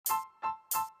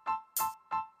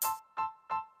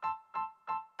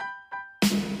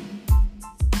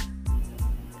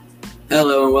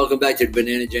Hello and welcome back to the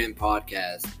Banana Jam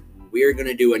Podcast. We're going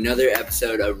to do another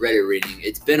episode of Reddit reading.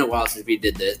 It's been a while since we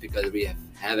did this because we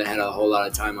haven't had a whole lot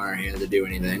of time on our hands to do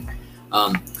anything.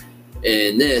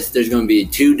 In this, there's going to be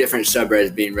two different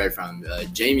subreddits being read from.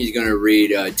 Jamie's going to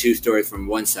read two stories from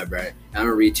one subreddit. I'm going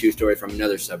to read two stories from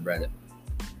another subreddit.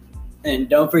 And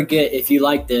don't forget, if you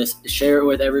like this, share it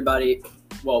with everybody.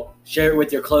 Well, share it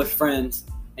with your close friends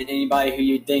and anybody who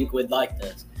you think would like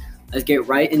this. Let's get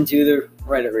right into the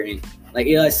Reddit reading. Like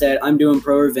Eli said, I'm doing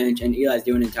Pro Revenge and Eli's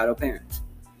doing Entitled Parents.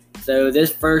 So this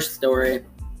first story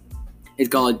is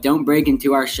called Don't Break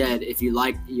Into Our Shed If You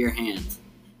Like Your Hands.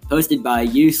 Posted by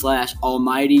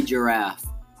you/Almighty Giraffe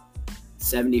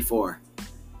 74.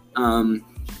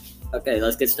 Okay,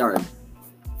 let's get started.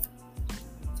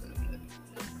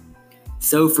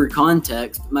 So for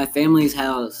context, my family's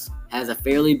house has a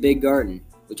fairly big garden,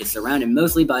 which is surrounded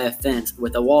mostly by a fence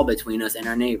with a wall between us and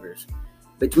our neighbors.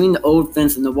 Between the old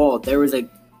fence and the wall, there was a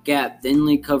gap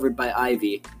thinly covered by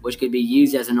ivy, which could be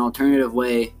used as an alternative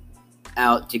way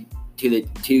out to the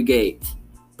two gates,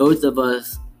 both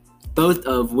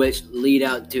of which lead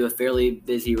out to a fairly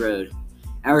busy road.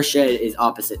 Our shed is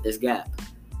opposite this gap.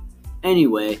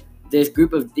 Anyway, this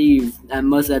group of thieves that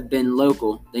must have been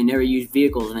local, they never used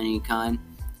vehicles of any kind,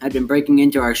 had been breaking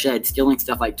into our shed, stealing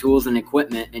stuff like tools and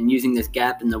equipment and using this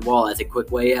gap in the wall as a quick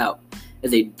way out, as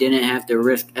they didn't have to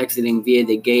risk exiting via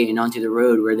the gate and onto the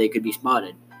road where they could be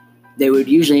spotted. They would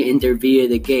usually enter via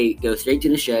the gate, go straight to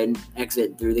the shed, and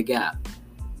exit through the gap.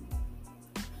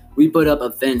 We put up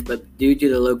a fence, but due to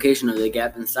the location of the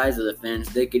gap and size of the fence,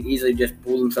 they could easily just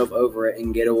pull themselves over it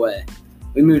and get away.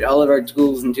 We moved all of our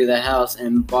tools into the house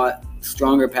and bought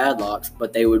stronger padlocks,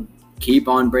 but they would keep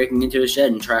on breaking into the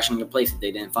shed and trashing the place if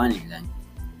they didn't find anything.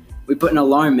 We put an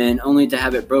alarm in, only to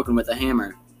have it broken with a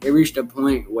hammer. It reached a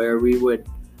point where we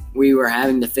were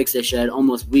having to fix the shed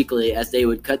almost weekly, as they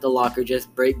would cut the lock or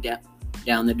just break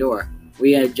down the door.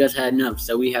 We had just had enough,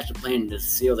 so we hatched a plan to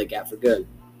seal the gap for good.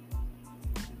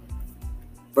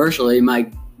 Firstly,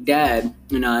 my dad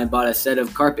and I bought a set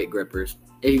of carpet grippers.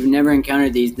 If you've never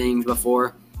encountered these things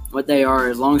before, what they are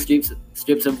is long strips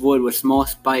of wood with small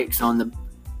spikes on the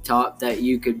top that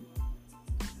you could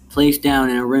place down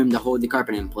in a room to hold the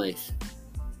carpet in place.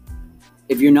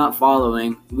 If you're not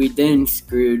following, we then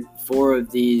screwed 4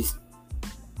 of these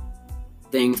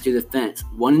things to the fence,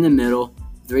 1 in the middle,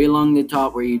 3 along the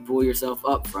top where you pull yourself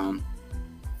up from.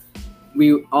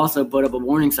 We also put up a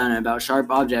warning sign about sharp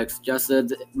objects just so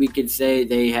that we could say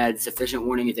they had sufficient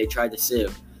warning if they tried to sue.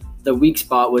 The weak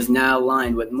spot was now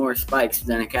lined with more spikes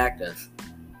than a cactus.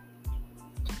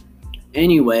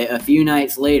 Anyway, a few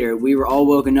nights later, we were all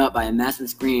woken up by a massive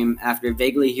scream after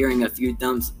vaguely hearing a few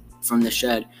thumps from the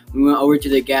shed. We went over to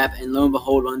the gap, and lo and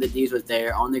behold, one of the thieves was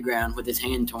there on the ground with his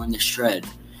hand torn to shreds.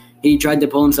 He tried to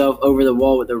pull himself over the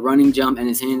wall with a running jump, and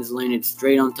his hands landed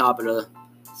straight on top of the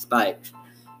spikes.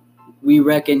 We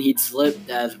reckon he'd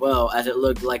slipped as well, as it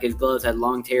looked like his gloves had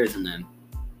long tears in them.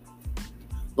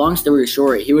 Long story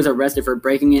short, he was arrested for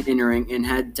breaking and entering and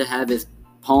had to have his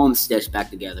palms stitched back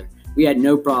together. We had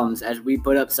no problems, as we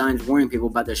put up signs warning people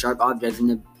about the sharp objects, and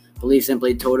the police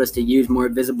simply told us to use more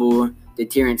visible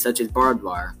deterrents such as barbed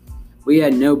wire. We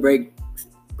had no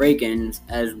break-ins,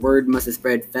 as word must have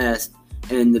spread fast,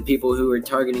 and the people who were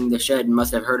targeting the shed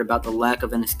must have heard about the lack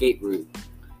of an escape route.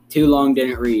 Too long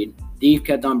didn't read. Thief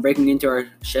kept on breaking into our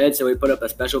shed, so we put up a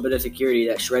special bit of security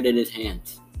that shredded his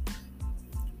hands.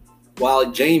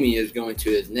 While Jamie is going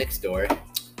to his next story,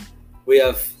 we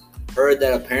have heard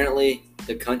that apparently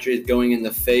the country is going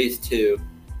into phase 2,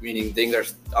 meaning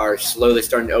things are slowly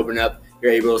starting to open up.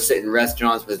 You're able to sit in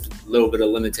restaurants with a little bit of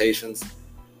limitations.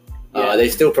 Yeah. They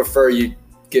still prefer you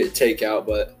get takeout,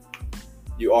 but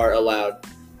you are allowed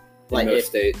in most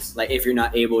states. Like if you're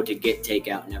not able to get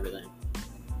takeout and everything.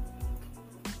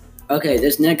 Okay,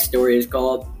 this next story is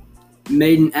called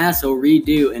Made an Asshole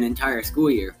Redo an Entire School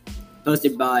Year.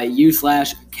 Posted by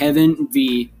you/Kevin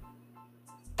V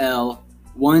L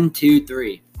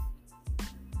 123.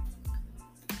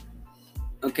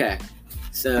 Okay,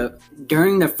 so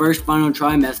during the first final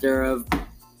trimester of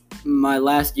my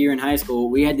last year in high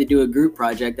school, we had to do a group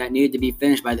project that needed to be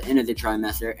finished by the end of the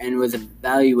trimester and was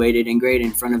evaluated and graded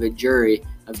in front of a jury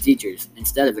of teachers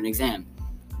instead of an exam.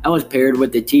 I was paired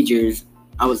with the teachers.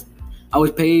 I was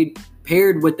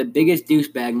paired with the biggest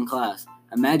douchebag in class.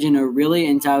 Imagine a really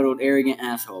entitled, arrogant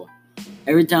asshole.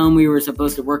 Every time we were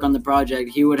supposed to work on the project,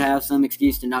 he would have some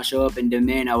excuse to not show up and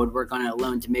demand I would work on it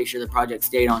alone to make sure the project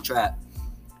stayed on track.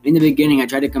 In the beginning, I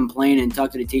tried to complain and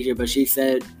talk to the teacher, but she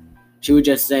said she would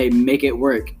just say, "Make it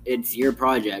work. It's your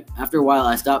project." After a while,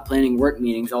 I stopped planning work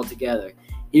meetings altogether.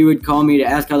 He would call me to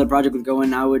ask how the project was going,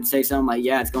 and I would say something like,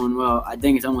 yeah, it's going well. I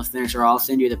think it's almost finished, or I'll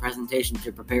send you the presentation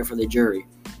to prepare for the jury.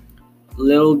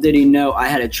 Little did he know I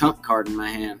had a trump card in my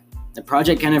hand. The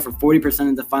project counted for 40%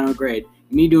 of the final grade.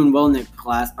 Me doing well in the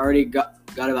class already got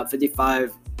about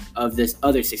 55 of this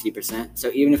other 60%, so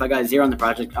even if I got 0 on the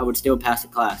project, I would still pass the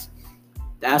class.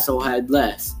 The asshole had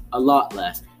less, a lot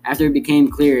less. After it became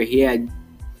clear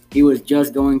he was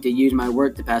just going to use my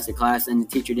work to pass the class and the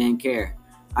teacher didn't care,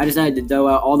 I decided to throw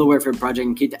out all the work for the project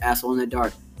and keep the asshole in the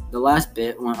dark. The last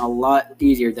bit went a lot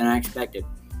easier than I expected,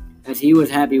 as he was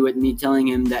happy with me telling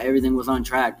him that everything was on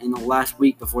track. In the last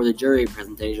week before the jury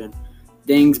presentation,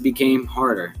 things became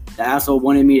harder. The asshole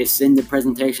wanted me to send the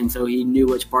presentation so he knew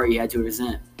which part he had to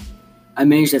present. I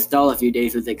managed to stall a few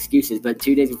days with excuses, but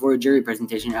 2 days before the jury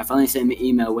presentation, I finally sent him an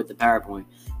email with the PowerPoint,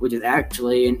 which is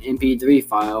actually an MP3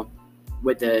 file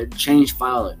with the change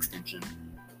file extension.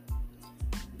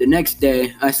 The next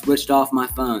day, I switched off my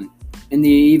phone. In the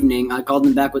evening, I called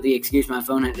him back with the excuse my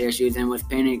phone had issues and was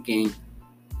panicking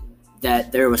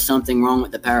that there was something wrong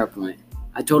with the PowerPoint.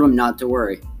 I told him not to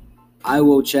worry. I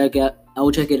will check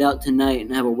it out tonight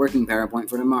and have a working PowerPoint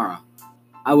for tomorrow.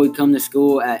 I would come to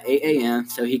school at 8 a.m.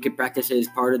 so he could practice his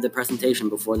part of the presentation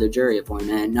before the jury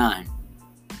appointment at 9.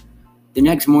 The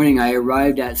next morning, I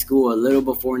arrived at school a little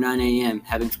before 9 a.m.,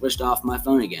 having switched off my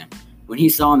phone again. When he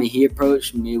saw me, he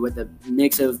approached me with a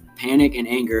mix of panic and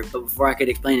anger, but before I could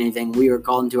explain anything, we were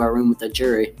called into our room with the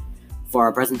jury for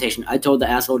our presentation. I told the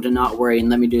asshole to not worry and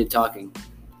let me do the talking.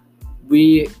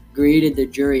 We greeted the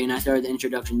jury and I started the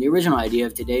introduction. The original idea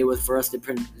of today was for us to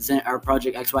present our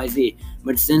project XYZ,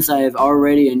 but since I have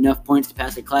already enough points to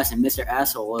pass the class and Mr.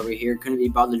 Asshole over here couldn't be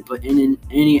bothered to put in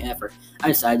any effort, I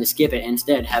decided to skip it and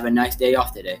instead have a nice day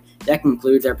off today. That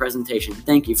concludes our presentation.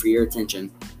 Thank you for your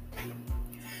attention.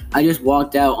 I just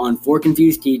walked out on 4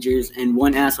 confused teachers and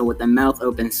 1 asshole with a mouth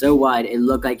open so wide it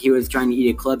looked like he was trying to eat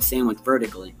a club sandwich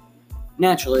vertically.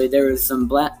 Naturally, there was some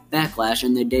backlash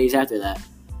in the days after that.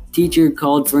 Teacher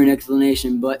called for an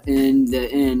explanation, but in the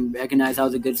end recognized I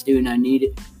was a good student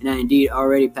and I indeed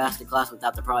already passed the class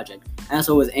without the project.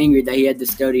 Asshole was angry that he had to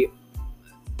study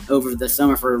over the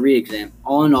summer for a re-exam.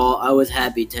 All in all, I was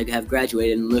happy to have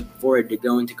graduated and looked forward to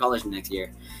going to college next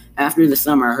year. After the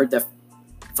summer, I heard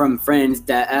from friends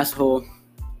that asshole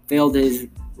failed his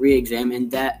re-exam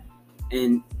and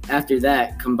after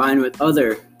that, combined with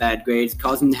other bad grades,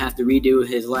 caused him to have to redo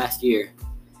his last year.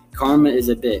 Karma is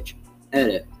a bitch.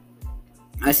 Edit.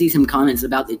 I see some comments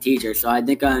about the teacher, so I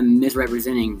think I'm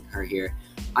misrepresenting her here.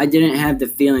 I didn't have the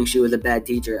feeling she was a bad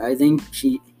teacher. I think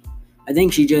she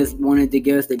just wanted to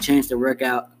give us the chance to work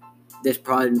out this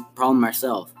problem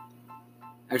ourselves.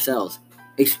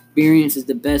 Experience is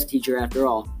the best teacher after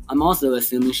all. I'm also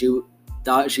assuming she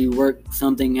thought she worked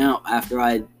something out after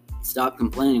I stopped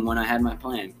complaining when I had my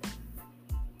plan.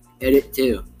 Edit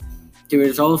 2. To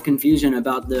resolve confusion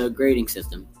about the grading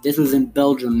system. This was in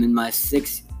Belgium in my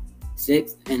sixth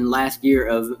and last year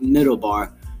of middle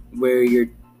bar, where you're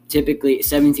typically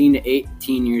 17 to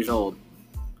 18 years old.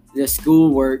 The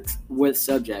school works with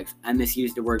subjects. I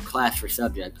misused the word class for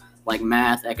subject, like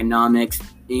math, economics,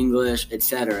 English,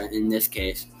 etc. in this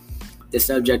case. The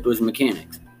subject was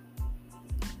mechanics.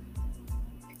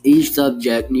 Each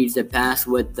subject needs to pass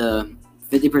with the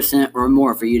 50% or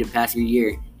more for you to pass your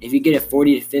year. If you get a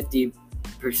 40 to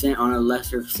 50% on a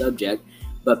lesser subject,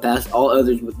 but pass all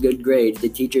others with good grades, the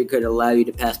teacher could allow you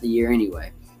to pass the year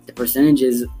anyway. The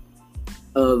percentages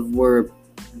were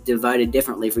divided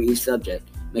differently for each subject.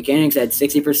 Mechanics had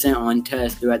 60% on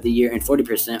tests throughout the year and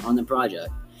 40% on the project.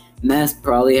 Math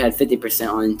probably had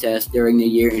 50% on tests during the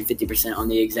year and 50% on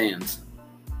the exams.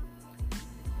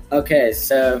 Okay,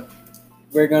 so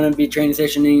we're going to be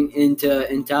transitioning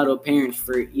into entitled parents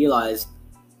for Eli's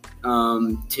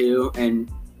 2,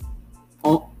 and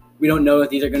we don't know if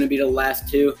these are going to be the last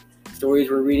 2 stories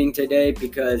we're reading today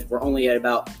because we're only at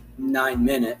about 9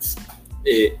 minutes.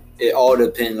 It all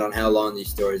depends on how long these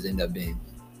stories end up being.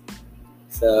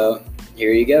 So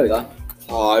here you go, Eli.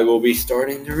 I will be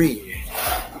starting to read.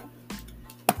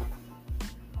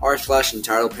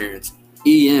 r/entitled parents.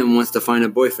 EM wants to find a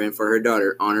boyfriend for her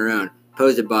daughter on her own.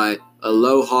 Posted by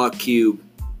Aloha Cube.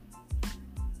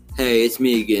 Hey, it's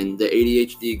me again, the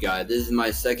ADHD guy. This is my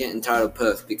second entitled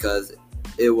post because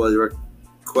it was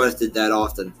requested that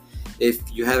often. If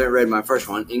you haven't read my first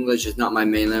one, English is not my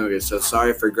main language, so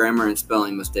sorry for grammar and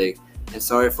spelling mistakes, and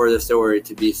sorry for the story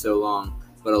to be so long,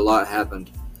 but a lot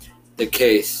happened. The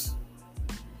case.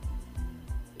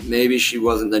 Maybe she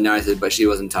wasn't the nicest, but she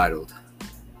was entitled.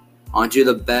 Onto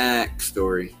the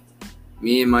backstory.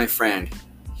 Me and my friend,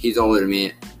 he's older than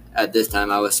me. At this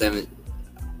time, I was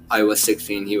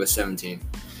 16, he was 17.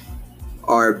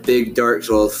 are big Dark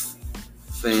Souls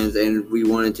fans, and we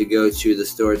wanted to go to the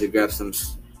store to grab some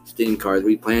Steam cards.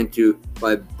 We planned to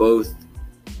buy both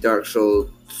Dark Souls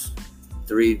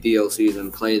 3 DLCs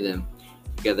and play them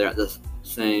together at the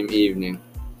same evening.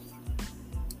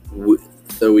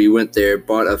 So we went there,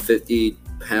 bought a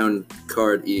 50-pound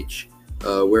card each.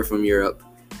 We're from Europe.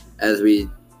 As we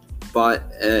bought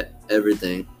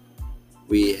everything,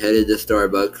 we headed to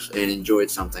Starbucks and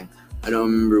enjoyed something. I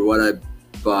don't remember what I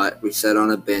bought. We sat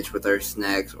on a bench with our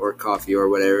snacks or coffee or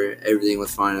whatever. Everything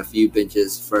was fine. A few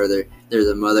benches further, there's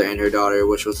a mother and her daughter,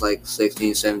 which was like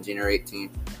 16, 17, or 18.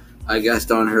 I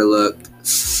guessed on her look.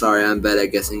 Sorry, I'm bad at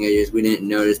guessing ages. We didn't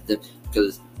notice them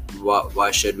because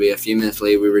why should we? A few minutes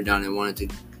later, we were done and wanted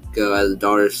to go. As the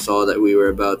daughter saw that we were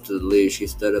about to leave, she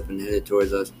stood up and headed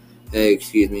towards us. Hey,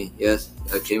 excuse me. Yes,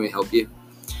 can we help you?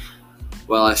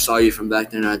 Well, I saw you from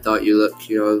back then. I thought you looked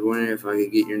cute. I was wondering if I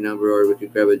could get your number or we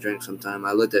could grab a drink sometime.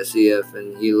 I looked at CF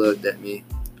and he looked at me.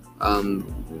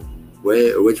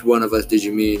 Wait, which one of us did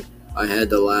you mean? I had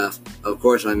to laugh. Of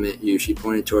course I meant you. She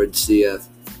pointed towards CF.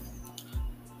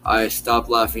 I stopped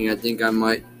laughing. I think I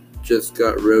might just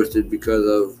got roasted because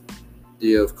of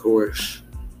the of course.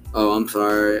 Oh, I'm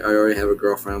sorry. I already have a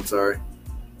girlfriend. I'm sorry.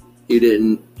 He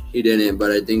didn't,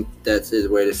 but I think that's his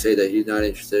way to say that he's not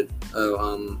interested.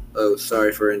 Oh,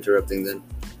 sorry for interrupting then.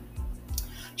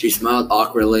 She smiled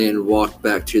awkwardly and walked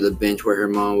back to the bench where her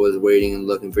mom was waiting and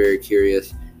looking very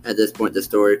curious. At this point, the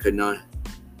story could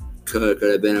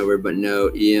have been over, but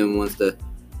no, Ian wants to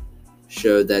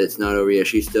show that it's not over yet.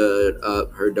 She stood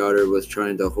up. Her daughter was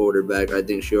trying to hold her back. I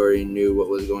think she already knew what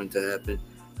was going to happen.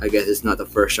 I guess it's not the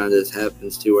first time this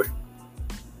happens to her.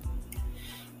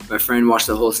 My friend watched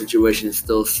the whole situation and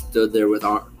still stood there with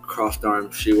crossed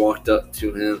arms. She walked up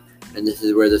to him, and this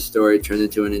is where the story turned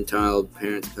into an entitled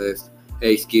parents post.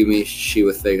 Hey, excuse me, she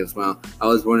was faking a smile. I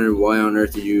was wondering why on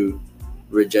earth did you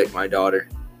reject my daughter?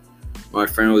 My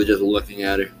friend was just looking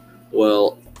at her.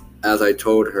 Well, as I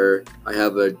told her, I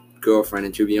have a girlfriend,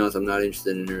 and to be honest, I'm not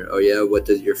interested in her. Oh yeah, what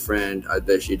does your friend, I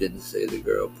bet she didn't say the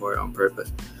girl part on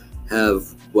purpose,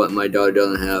 have what my daughter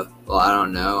doesn't have? Well, I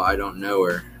don't know. I don't know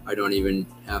her. I don't even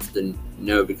have to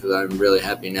know because I'm really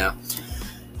happy now.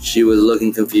 She was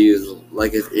looking confused,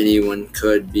 like if anyone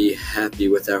could be happy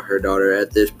without her daughter.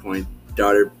 At this point,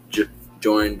 daughter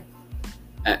joined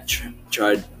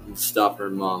tried to stop her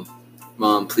mom.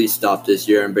 Mom, please stop this.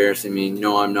 You're embarrassing me.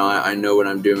 No, I'm not. I know what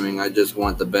I'm doing. I just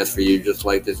want the best for you, just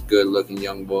like this good-looking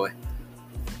young boy.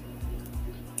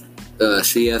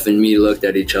 CF and me looked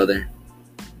at each other.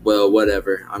 Well,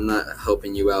 whatever. I'm not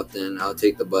helping you out then. I'll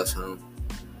take the bus home.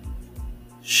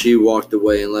 She walked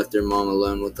away and left her mom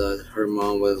alone with us. Her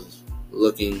mom was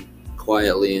looking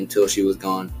quietly until she was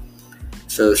gone.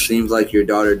 So it seems like your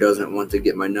daughter doesn't want to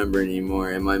get my number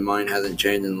anymore, and my mind hasn't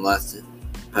changed in the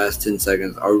past 10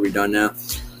 seconds. Are we done now?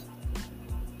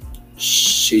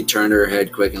 She turned her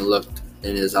head quick and looked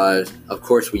in his eyes. Of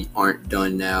course we aren't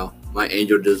done now. My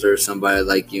angel deserves somebody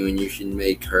like you, and you should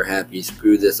make her happy.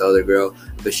 Screw this other girl,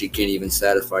 but she can't even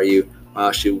satisfy you.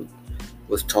 Wow, she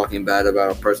was talking bad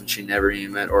about a person she never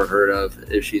even met or heard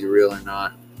of, if she's real or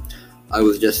not. I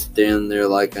was just standing there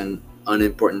like an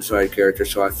unimportant side character,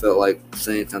 so I felt like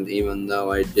saying something even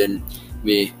though I didn't.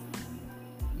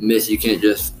 Miss, you can't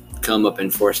just come up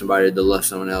and force somebody to love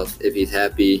someone else. If he's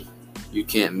happy, you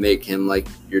can't make him like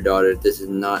your daughter. This is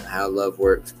not how love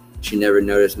works. She never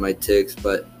noticed my tics,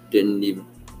 but didn't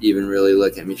even really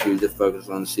look at me. She was just focused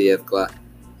on CF.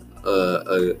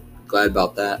 Glad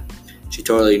about that. She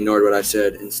totally ignored what I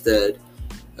said. Instead,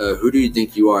 who do you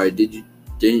think you are? Didn't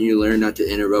you learn not to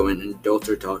interrupt when adults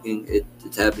are talking?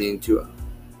 It's happening too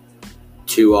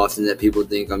often that people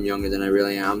think I'm younger than I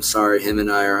really am. I'm sorry, him and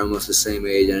I are almost the same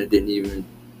age, and didn't you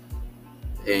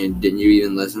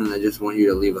even listen? I just want you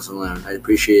to leave us alone. I'd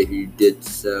appreciate if you did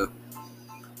so.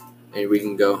 And we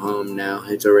can go home now.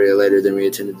 It's already later than we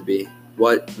intended to be.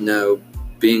 What? No.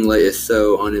 Being late is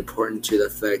so unimportant to the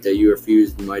fact that you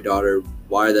refused my daughter.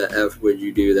 Why the F would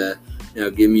you do that? Now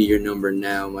give me your number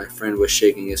now. My friend was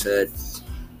shaking his head.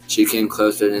 She came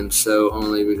closer to him so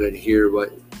only we could hear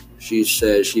what she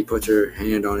said. She put her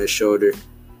hand on his shoulder.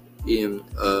 Ian,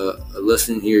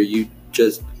 listen here. You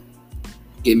just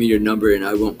give me your number and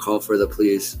I won't call for the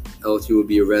police. Else you will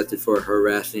be arrested for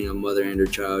harassing a mother and her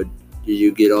child. Did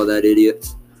you get all that,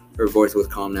 idiots? Her voice was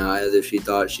calm now, as if she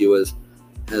thought she has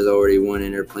already won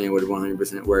and her plan would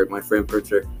 100% work. My friend put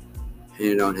her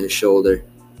hand on his shoulder.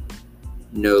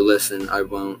 No, listen, I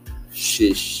won't. She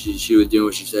was doing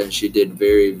what she said, and she did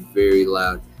very, very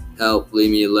loud. Help,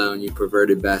 leave me alone, you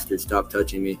perverted bastard. Stop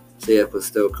touching me. CF was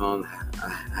still calm.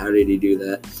 How did he do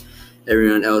that?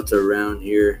 Everyone else around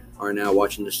here are now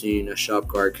watching the scene. A shop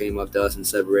guard came up to us and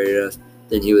separated us.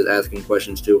 Then he was asking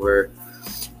questions to her.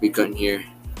 We couldn't hear.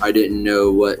 I didn't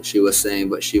know what she was saying,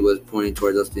 but she was pointing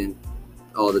towards us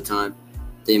all the time.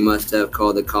 They must have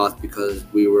called the cops because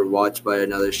we were watched by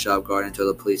another shop guard until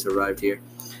the police arrived here.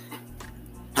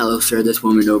 Hello, sir. This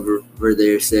woman over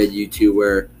there said you two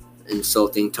were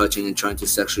insulting, touching, and trying to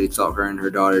sexually assault her and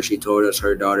her daughter. She told us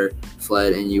her daughter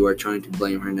fled and you are trying to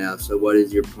blame her now. So what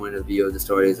is your point of view of the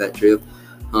story? Is that true?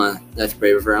 That's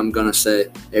brave of her. I'm gonna say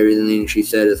everything she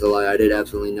said is a lie. I did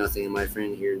absolutely nothing, and my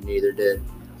friend here neither did.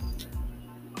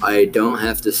 I don't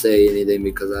have to say anything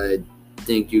because I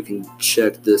think you can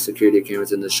check the security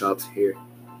cameras in the shops here.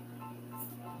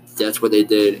 That's what they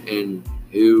did, and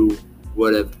who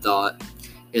would have thought?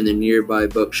 In the nearby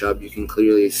bookshop, you can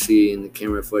clearly see in the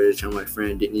camera footage how my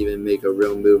friend didn't even make a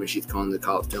real move and she's calling the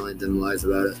cops, telling them lies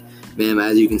about us. Ma'am,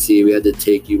 as you can see, we had to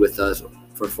take you with us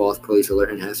for false police alert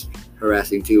and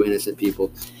harassing two innocent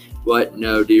people. What?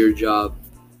 No, do your job.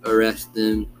 Arrest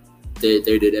them. They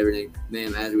did everything.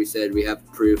 Ma'am, as we said, we have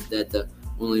proof that the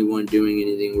only one doing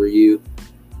anything were you.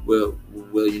 Will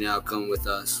you now come with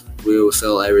us? We will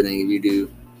sell everything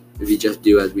if you just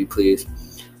do as we please.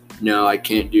 No, I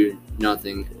can't do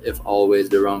nothing if always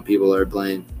the wrong people are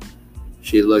blamed.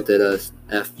 She looked at us.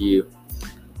 F you.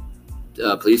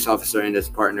 The police officer and his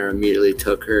partner immediately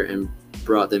took her and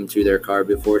brought them to their car.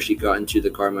 Before she got into the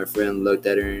car, my friend looked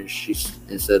at her and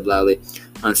said loudly,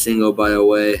 I'm single, by the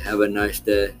way. Have a nice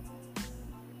day.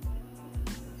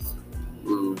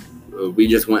 We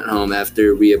just went home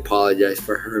after we apologized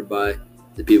for her by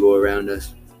the people around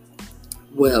us.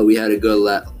 Well, we had a good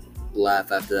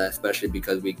laugh after that, especially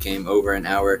because we came over an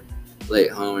hour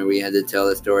late home and we had to tell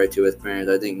the story to his parents.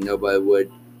 I think nobody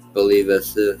would believe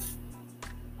us if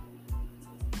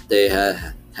they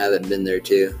haven't been there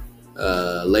too.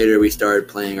 Later we started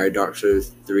playing our Dark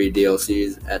Souls 3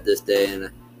 DLCs at this day,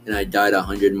 and I died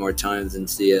 100 more times in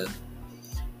CF.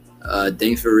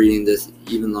 Thanks for reading this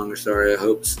even longer story. I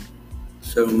hope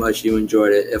so much you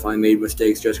enjoyed it. If I made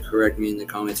mistakes, just correct me in the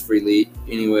comments freely.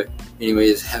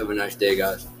 Anyways, have a nice day,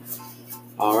 guys.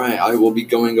 Alright, I will be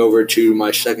going over to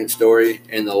my second story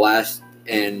and the last,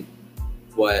 and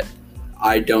what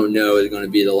I don't know is going to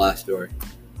be the last story.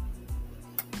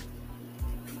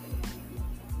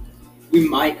 We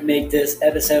might make this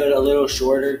episode a little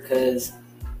shorter because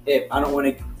we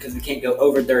can't go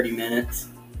over 30 minutes.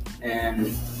 And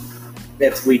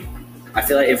I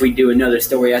feel like if we do another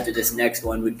story after this next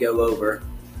one, we'd go over.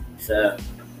 So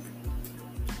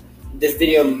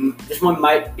this one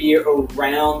might be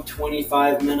around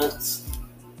 25 minutes.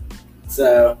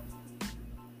 So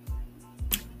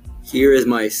here is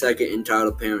my second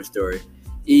entitled parent story.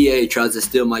 EA tries to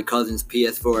steal my cousin's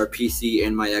PS4, PC,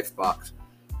 and my Xbox.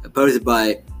 Posted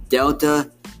by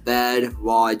Delta Bad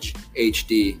Waj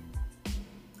HD.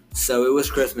 So it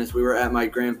was Christmas. We were at my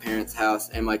grandparents' house,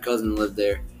 and my cousin lived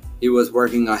there. He was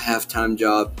working a half-time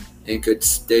job and could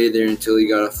stay there until he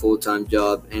got a full-time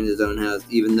job and his own house.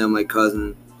 Even though my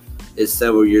cousin is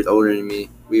several years older than me,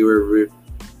 we were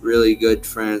really good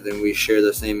friends, and we share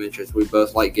the same interests. We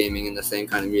both like gaming and the same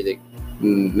kind of music,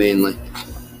 mainly.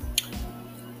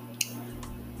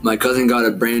 My cousin got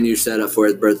a brand new setup for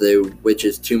his birthday, which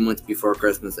is 2 months before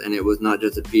Christmas, and it was not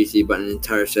just a PC, but an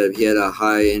entire setup. He had a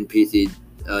high-end PC.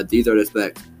 These are the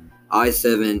specs: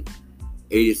 i7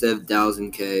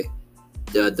 87,000K,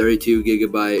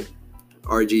 32GB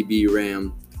RGB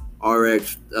RAM,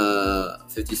 RX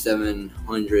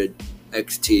 5700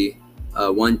 XT,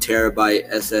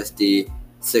 1TB SSD,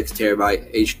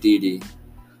 6TB HDD,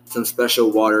 some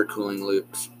special water cooling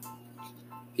loops.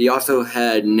 He also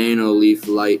had nano leaf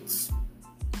lights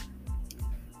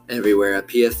everywhere, a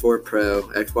PS4 Pro,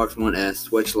 Xbox One S,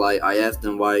 Switch Lite. I asked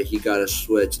him why he got a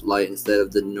Switch Lite instead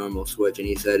of the normal Switch, and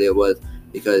he said it was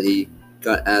because he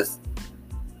got asked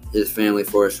his family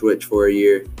for a Switch for a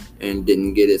year and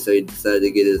didn't get it, so he decided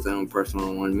to get his own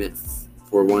personal one meant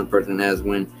for one person, as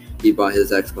when he bought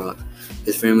his Xbox.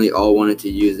 His family all wanted to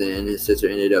use it, and his sister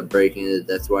ended up breaking it.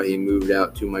 That's why he moved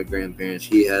out to my grandparents.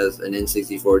 He has an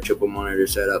N64 triple monitor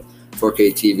setup,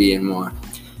 4K TV, and more.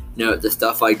 Note, the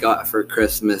stuff I got for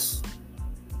Christmas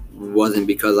wasn't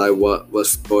because I was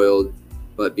spoiled,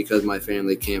 but because my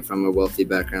family came from a wealthy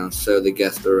background. So the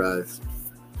guest arrived.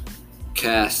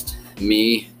 Cast: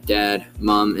 me, dad,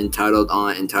 mom, entitled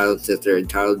aunt, entitled sister,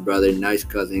 entitled brother, nice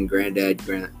cousin, granddad,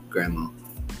 grandma.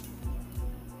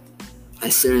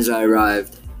 As soon as I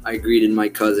arrived, I greeted my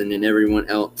cousin and everyone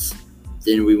else.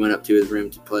 Then we went up to his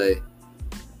room to play.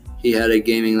 He had a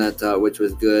gaming laptop, which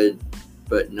was good,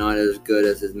 but not as good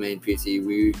as his main PC.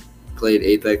 We played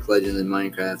Apex Legends and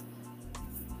Minecraft.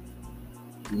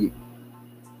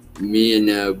 Me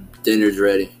and Dinner's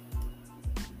ready.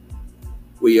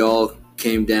 We all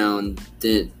came down.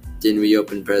 Didn't we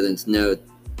open presents? Note,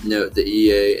 the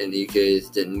EA and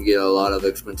EKs didn't get a lot of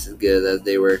expensive gifts as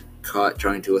they were caught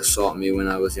trying to assault me when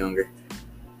I was younger.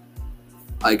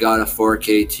 I got a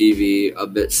 4K TV, a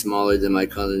bit smaller than my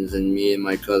cousins, and me and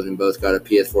my cousin both got a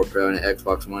PS4 Pro and an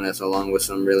Xbox One S along with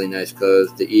some really nice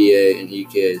clothes. The EA and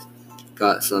EKs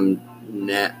got some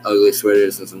ugly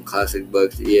sweaters and some classic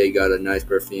books. The EA got a nice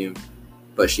perfume,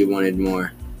 but she wanted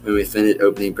more. When we finished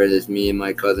opening presents, me and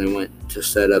my cousin went to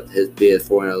set up his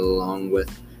PS4 and along with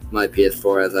my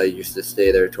PS4 as I used to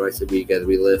stay there twice a week as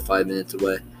we lived 5 minutes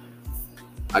away.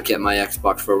 I kept my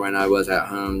Xbox for when I was at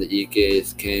home. The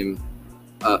EKs came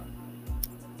up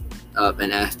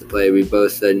and asked to play. We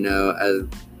both said no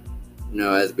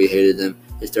as we hated them.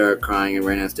 They started crying and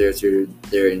ran downstairs to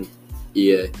their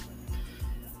EA.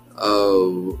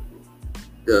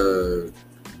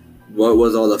 What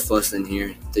was all the fuss in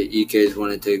here? The EKs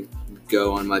wanted to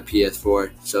go on my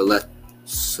PS4, so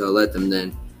let them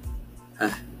then. Do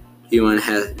you want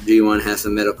to have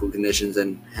some medical conditions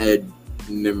and head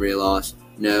memory loss?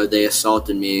 No, they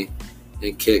assaulted me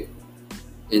and kicked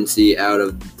NC out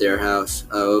of their house.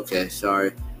 Oh, okay,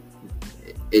 sorry.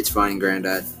 It's fine,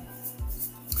 Granddad.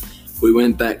 We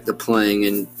went back to playing,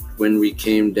 and when we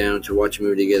came down to watch a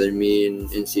movie together, me and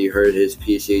NC heard his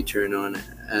PC turn on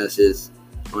as his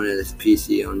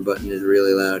PC on button is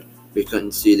really loud. We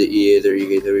couldn't see the EAs or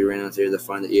EKs, so we ran downstairs to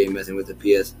find the EA messing with the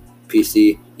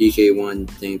PC. EK one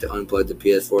thing to unplug the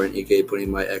PS4 and EK putting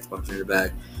my Xbox in her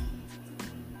bag.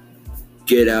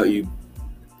 Get out, you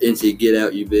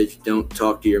bitch. Don't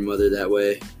talk to your mother that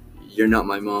way. You're not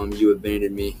my mom. You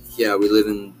abandoned me. Yeah, we live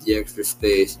in the extra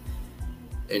space,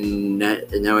 and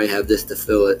now I have this to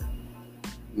fill it.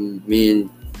 Me and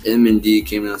M and D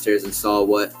came downstairs and saw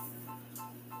what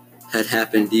had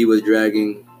happened. D was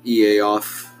dragging EA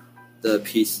off the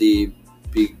PC,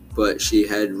 but she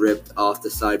had ripped off the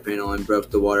side panel and broke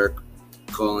the water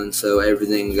column, so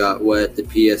everything got wet. The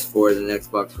PS4 and the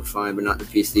Xbox were fine, but not the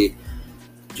PC.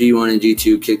 G1 and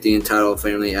G2 kicked the entire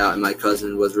family out, and my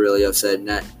cousin was really upset.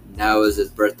 Now was his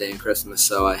birthday and Christmas,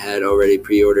 so I had already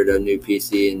pre-ordered a new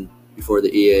PC, and before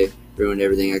the EA ruined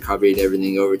everything, I copied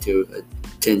everything over to a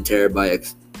 10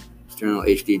 terabyte external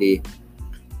HDD.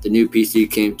 The new PC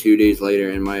came 2 days later,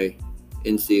 and my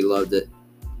NC loved it.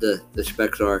 The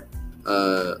specs are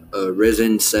a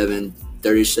Ryzen 7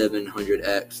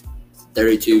 3700X,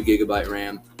 32 gigabyte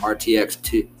RAM, RTX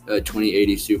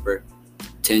 2080 Super,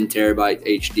 10 terabyte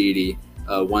HDD,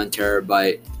 1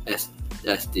 terabyte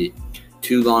SD.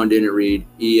 Too long didn't read.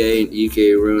 EA and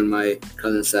EK ruined my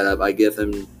cousin's setup. I give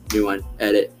him new one.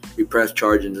 Edit. We pressed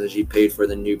charges and she paid for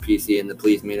the new PC, and the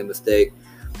police made a mistake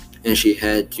and she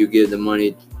had to give the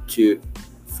money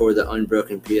for the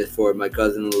unbroken PS4. My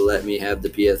cousin let me have the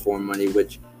PS4 money,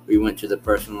 which we went to the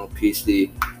personal PC.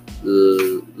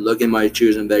 Look at my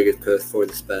choosing beggars post for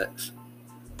the specs.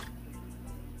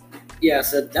 Yeah,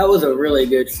 so that was a really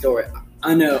good story.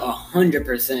 I know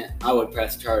 100% I would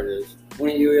press charges.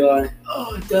 Wouldn't you, Eli?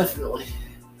 Oh, definitely.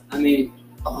 I mean,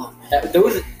 Oh,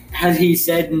 those, as he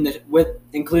said,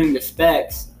 including the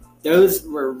specs, those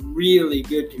were really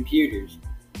good computers.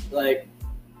 Like,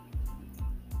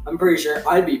 I'm pretty sure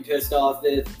I'd be pissed off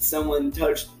if someone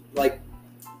touched, like,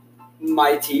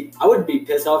 my TV. I would be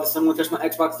pissed off if someone touched my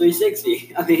Xbox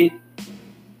 360. I mean,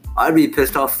 I'd be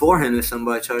pissed off for him if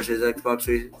somebody touched his Xbox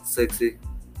 360.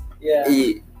 yeah.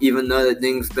 Even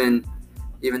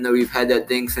though we've had that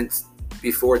thing since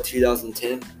before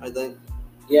 2010, I think.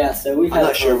 Yeah, so we've had I'm it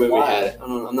not for sure a when we while. had it.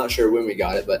 I'm not sure when we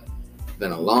got it, but it's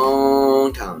been a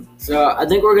long time. So I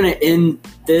think we're going to end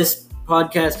this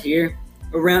podcast here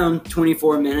around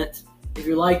 24 minutes. If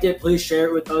you liked it, please share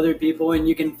it with other people, and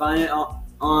you can find it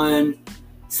on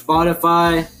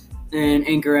Spotify and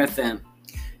Anchor FM.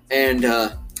 And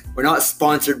we're not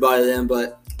sponsored by them,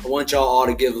 but I want y'all all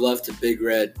to give love to Big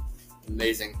Red.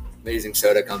 Amazing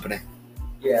soda company.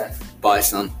 Yeah. Buy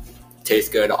some. Tastes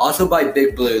good. Also buy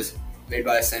Big Blues, made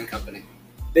by the same company.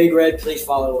 Big Red, please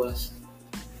follow us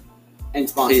and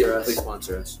sponsor us. Please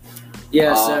sponsor us.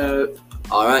 Yeah, so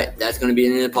All right, that's going to be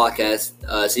the end of the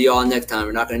podcast. See you all next time.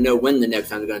 We're not going to know when the next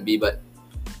time is going to be, but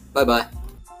bye-bye.